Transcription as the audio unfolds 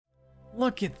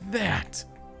Look at that!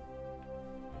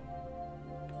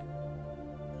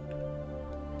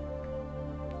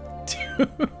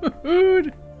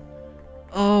 Dude!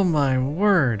 Oh my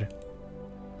word.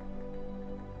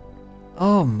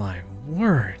 Oh my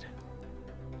word.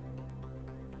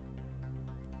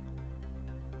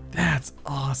 That's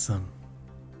awesome.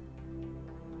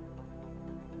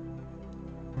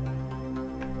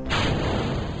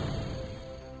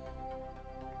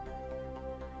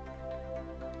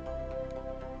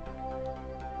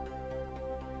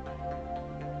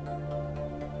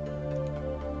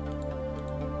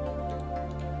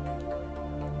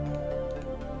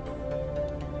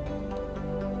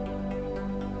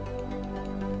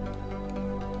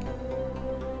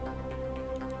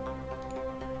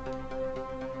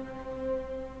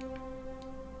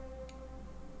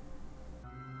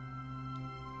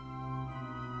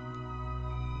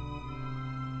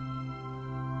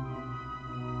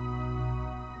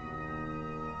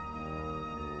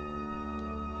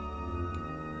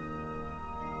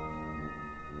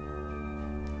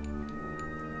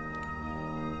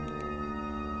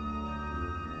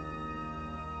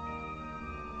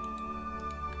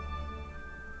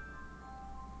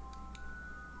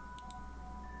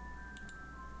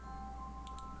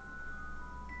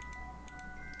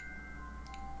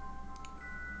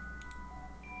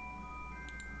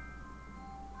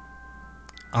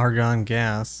 Argon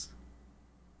gas.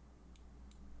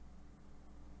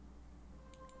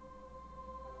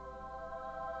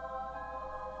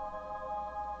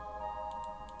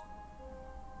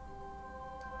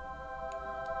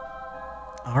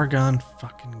 Argon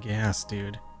fucking gas,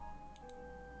 dude.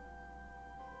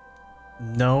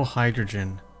 No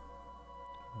hydrogen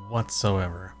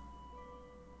whatsoever.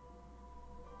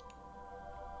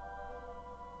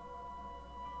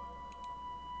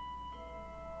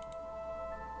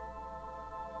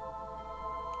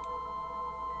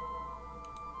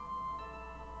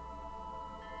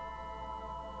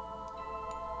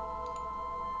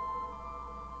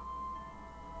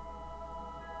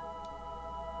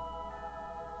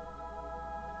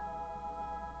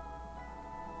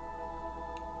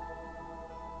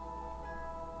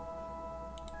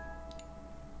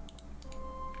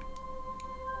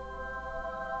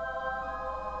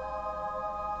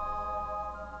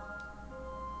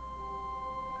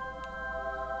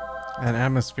 That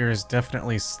atmosphere is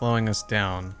definitely slowing us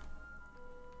down.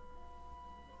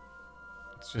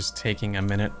 It's just taking a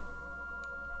minute.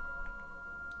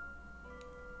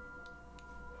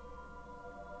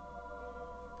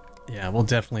 Yeah, we'll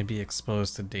definitely be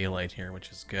exposed to daylight here, which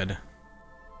is good.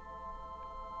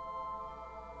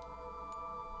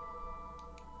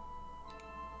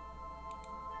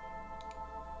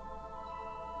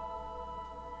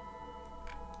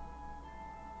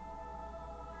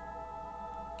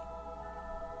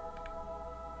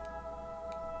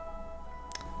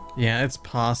 Yeah, it's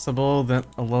possible that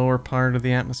a lower part of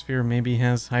the atmosphere maybe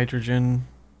has hydrogen.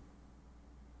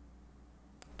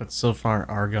 But so far,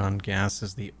 argon gas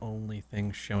is the only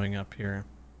thing showing up here.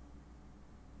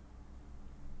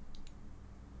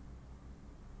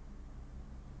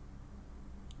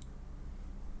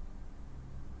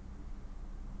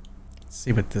 Let's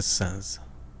see what this says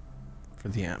for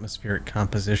the atmospheric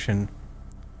composition.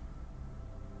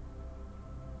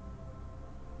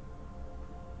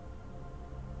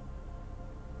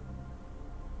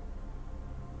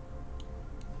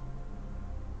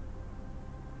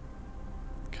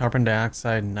 Carbon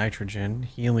dioxide, nitrogen,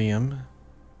 helium.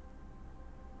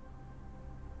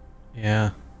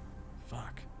 Yeah.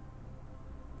 Fuck.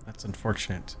 That's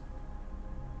unfortunate.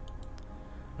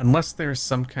 Unless there's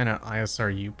some kind of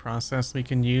ISRU process we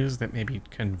can use that maybe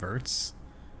converts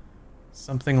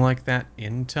something like that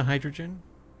into hydrogen?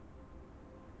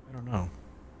 I don't know.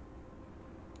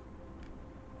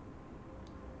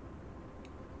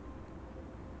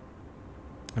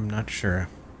 I'm not sure.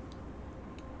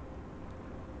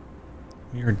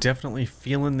 You're definitely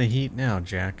feeling the heat now,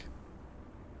 Jack.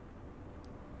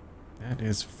 That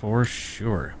is for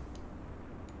sure.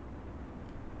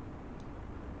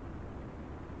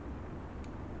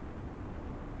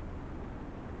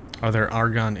 Are there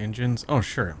argon engines? Oh,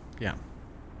 sure. Yeah.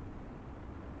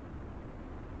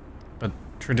 But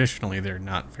traditionally, they're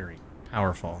not very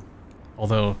powerful.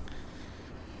 Although,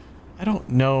 I don't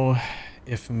know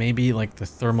if maybe like the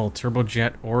thermal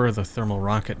turbojet or the thermal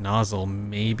rocket nozzle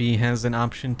maybe has an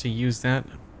option to use that.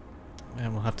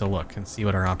 And we'll have to look and see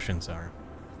what our options are.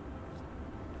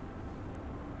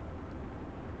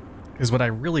 Because what I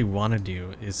really want to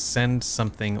do is send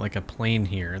something like a plane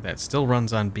here that still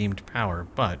runs on beamed power,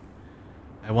 but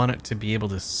I want it to be able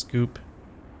to scoop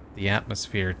the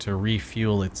atmosphere to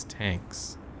refuel its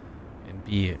tanks and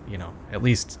be, you know, at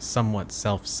least somewhat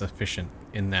self-sufficient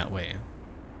in that way.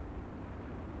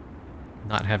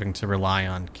 Not having to rely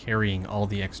on carrying all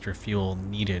the extra fuel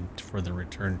needed for the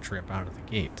return trip out of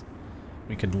the gate.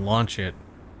 We could launch it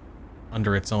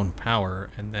under its own power,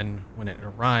 and then when it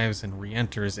arrives and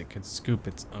re-enters, it could scoop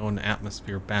its own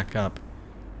atmosphere back up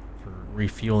for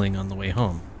refueling on the way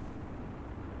home.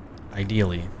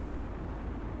 Ideally.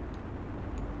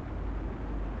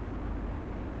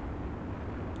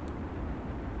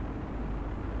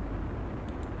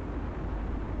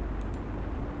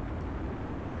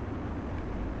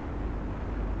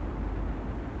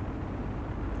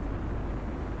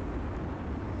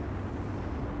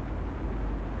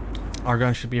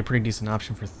 Argon should be a pretty decent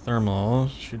option for thermal.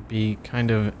 Should be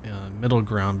kind of middle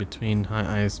ground between high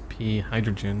ISP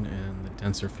hydrogen and the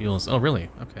denser fuels. Oh, really?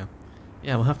 Okay.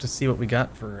 Yeah, we'll have to see what we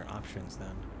got for options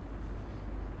then.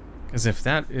 Because if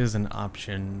that is an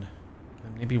option,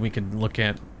 then maybe we could look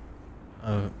at,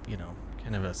 you know,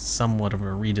 kind of a somewhat of a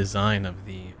redesign of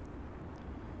the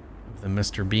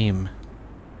Mr. Beam.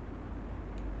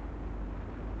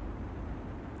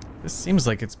 This seems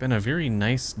like it's been a very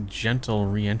nice, gentle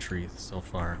re-entry so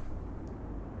far.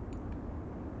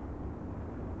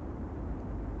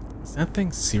 Is that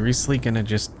thing seriously gonna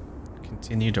just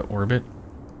continue to orbit?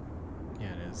 Yeah,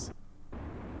 it is.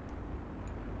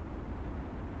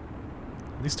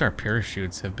 At least our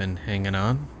parachutes have been hanging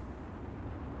on.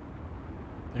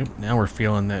 Oop, now we're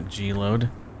feeling that G-load.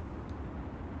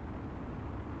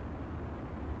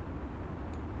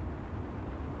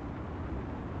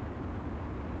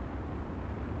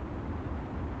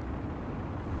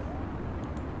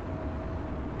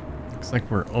 Looks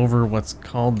like we're over what's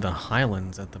called the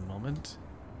Highlands at the moment.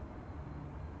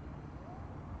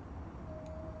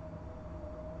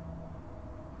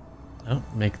 Oh,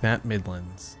 make that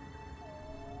Midlands.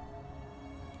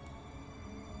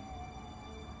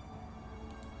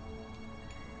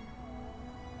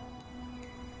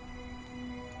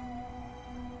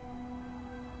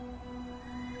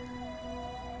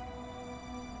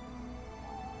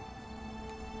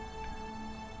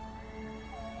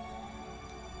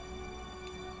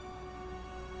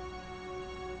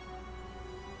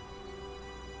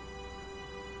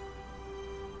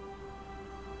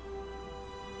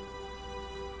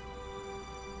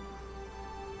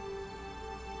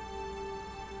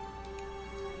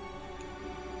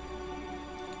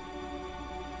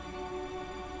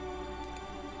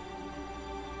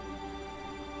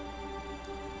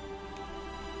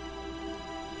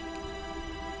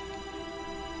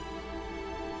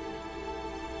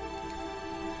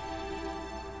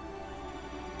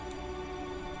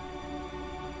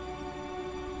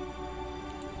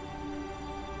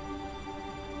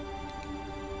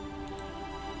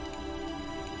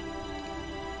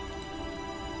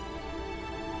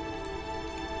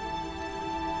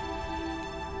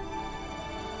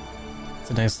 It's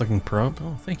a nice looking probe.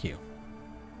 Oh, thank you.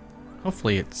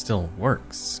 Hopefully it still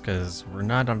works, because we're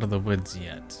not out of the woods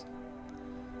yet.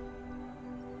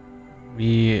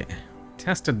 We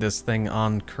tested this thing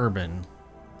on Kerbin,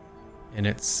 and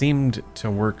it seemed to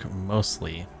work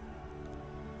mostly.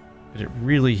 But it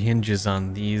really hinges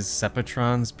on these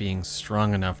Sepatrons being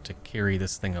strong enough to carry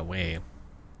this thing away.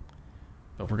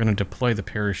 But we're going to deploy the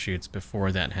parachutes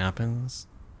before that happens.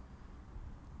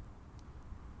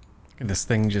 Look at this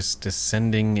thing just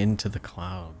descending into the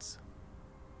clouds.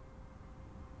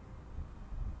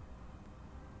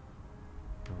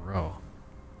 Bro.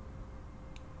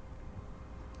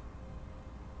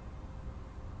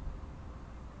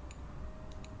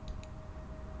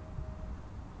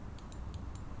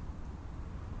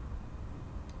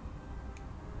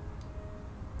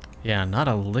 Yeah, not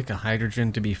a lick of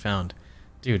hydrogen to be found.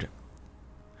 Dude,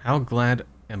 how glad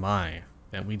am I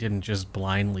that we didn't just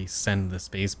blindly send the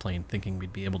space plane thinking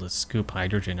we'd be able to scoop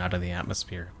hydrogen out of the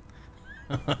atmosphere.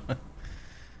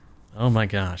 Oh my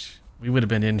gosh, we would have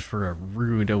been in for a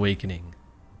rude awakening.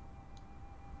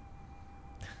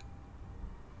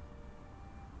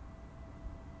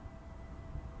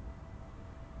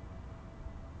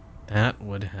 That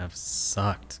would have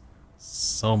sucked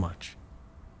so much.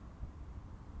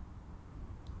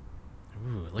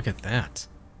 Ooh, look at that.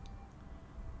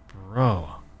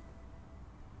 Bro.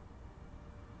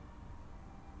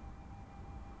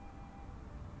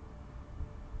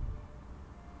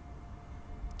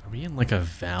 Are we in like a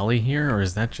valley here, or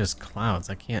is that just clouds?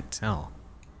 I can't tell.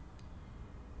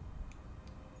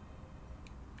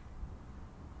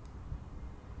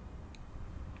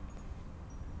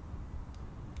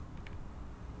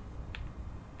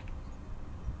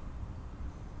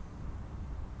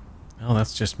 Oh,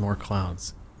 that's just more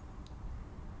clouds.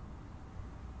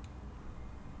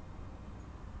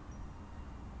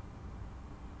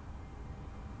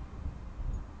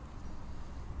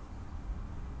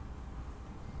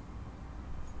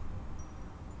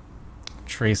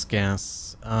 trace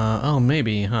gas. Oh,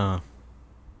 maybe, huh?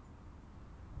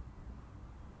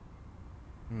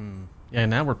 Yeah,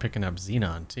 now we're picking up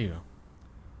xenon, too.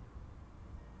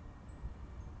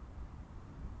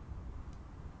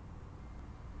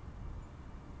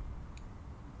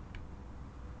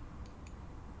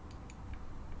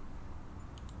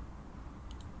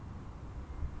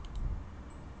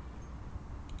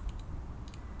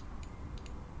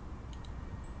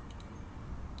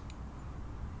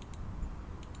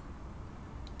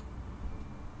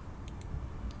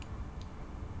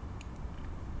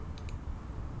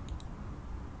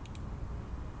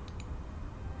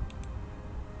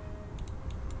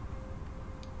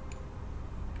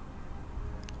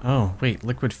 Oh, wait,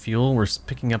 liquid fuel? We're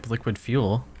picking up liquid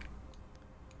fuel.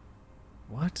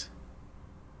 What?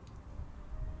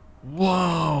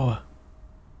 Whoa!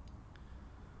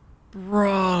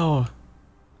 Bro!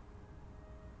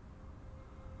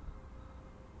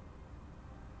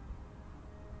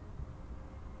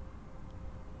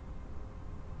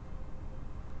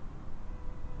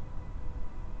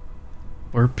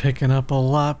 We're picking up a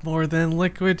lot more than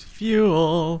liquid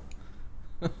fuel.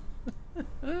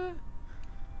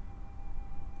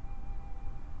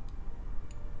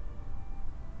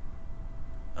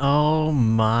 Oh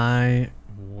my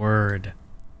word.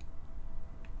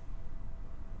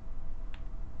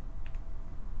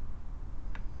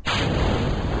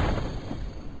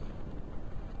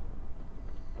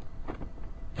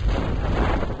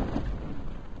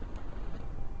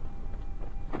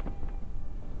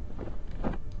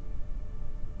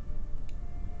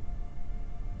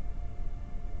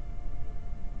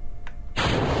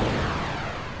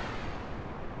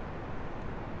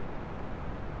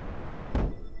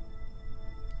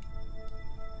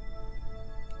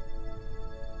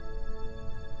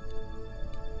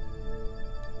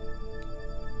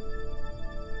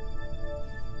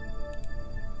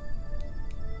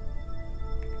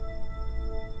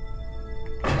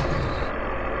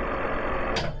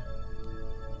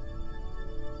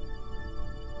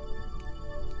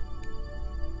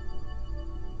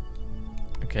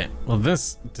 Okay, well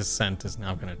this descent is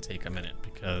now going to take a minute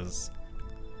because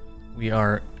we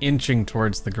are inching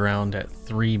towards the ground at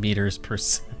 3 meters per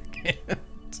second.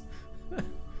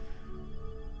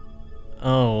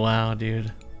 Oh wow,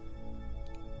 dude.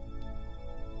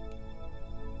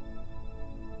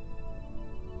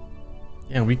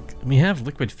 Yeah, we have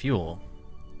liquid fuel.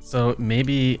 So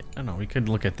maybe, I don't know, we could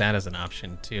look at that as an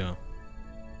option too.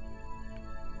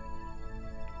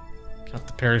 Cut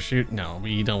the parachute? No,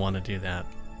 we don't want to do that.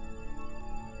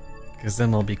 Because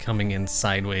then we'll be coming in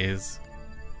sideways.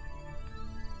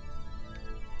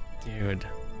 Dude.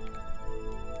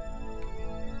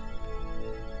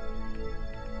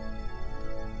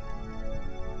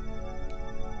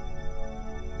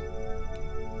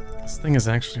 This thing is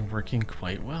actually working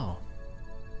quite well.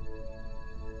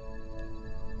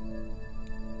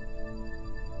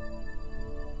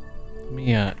 Let me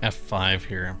F5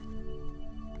 here.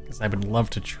 Because I would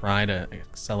love to try to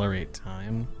accelerate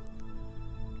time.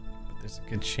 But there's a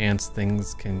good chance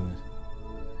things can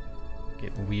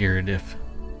get weird if...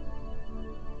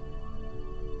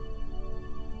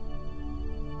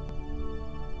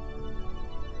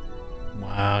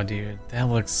 Wow, dude. That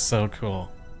looks so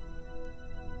cool.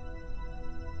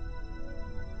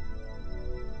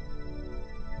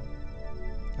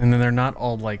 And then they're not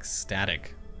all, like,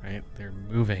 static, right? They're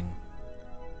moving.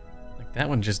 Like, that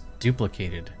one just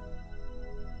duplicated.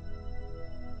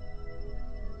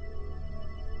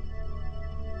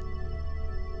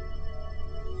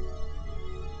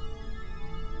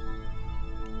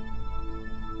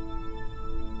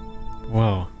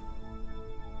 Whoa.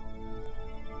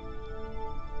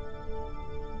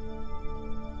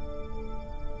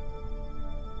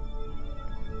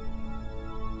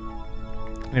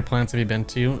 How many planets have you been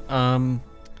to?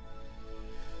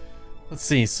 Let's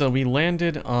see. So we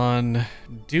landed on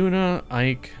Duna,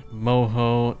 Ike,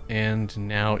 Moho, and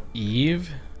now Eve.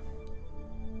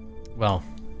 Well,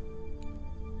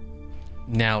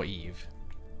 now Eve.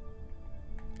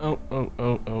 Oh, oh,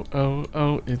 oh, oh, oh,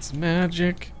 oh, it's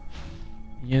magic.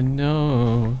 You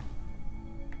know.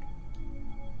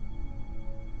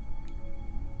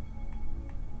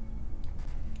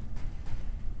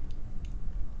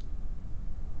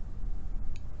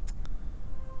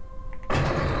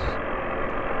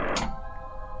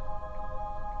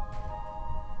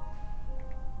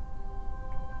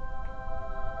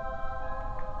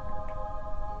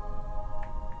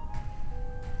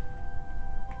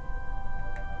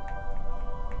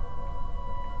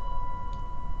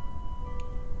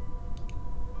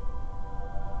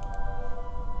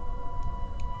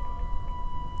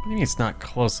 I think it's not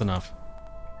close enough.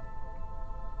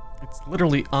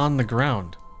 literally on the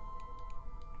ground.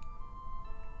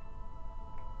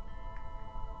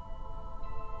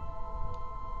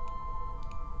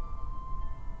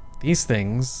 These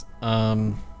things,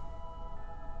 ground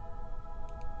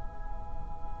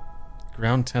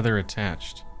tether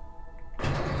attached.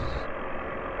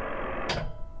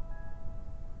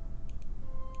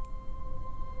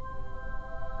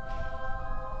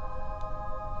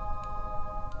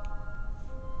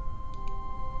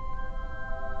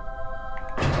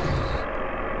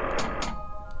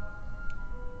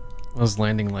 Those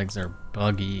landing legs are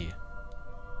buggy.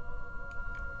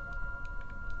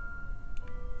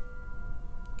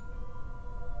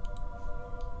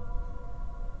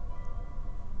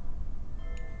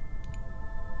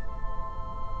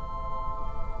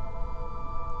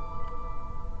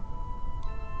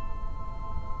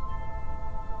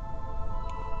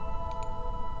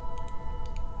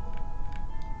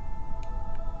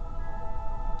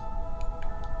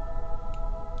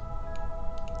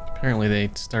 Apparently they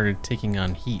started taking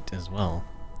on heat as well.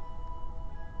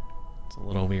 It's a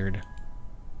little weird.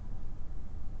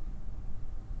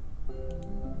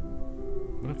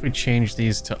 What if we change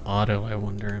these to auto, I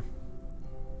wonder?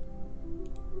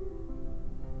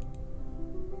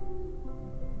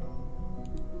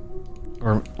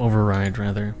 Or override,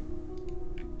 rather.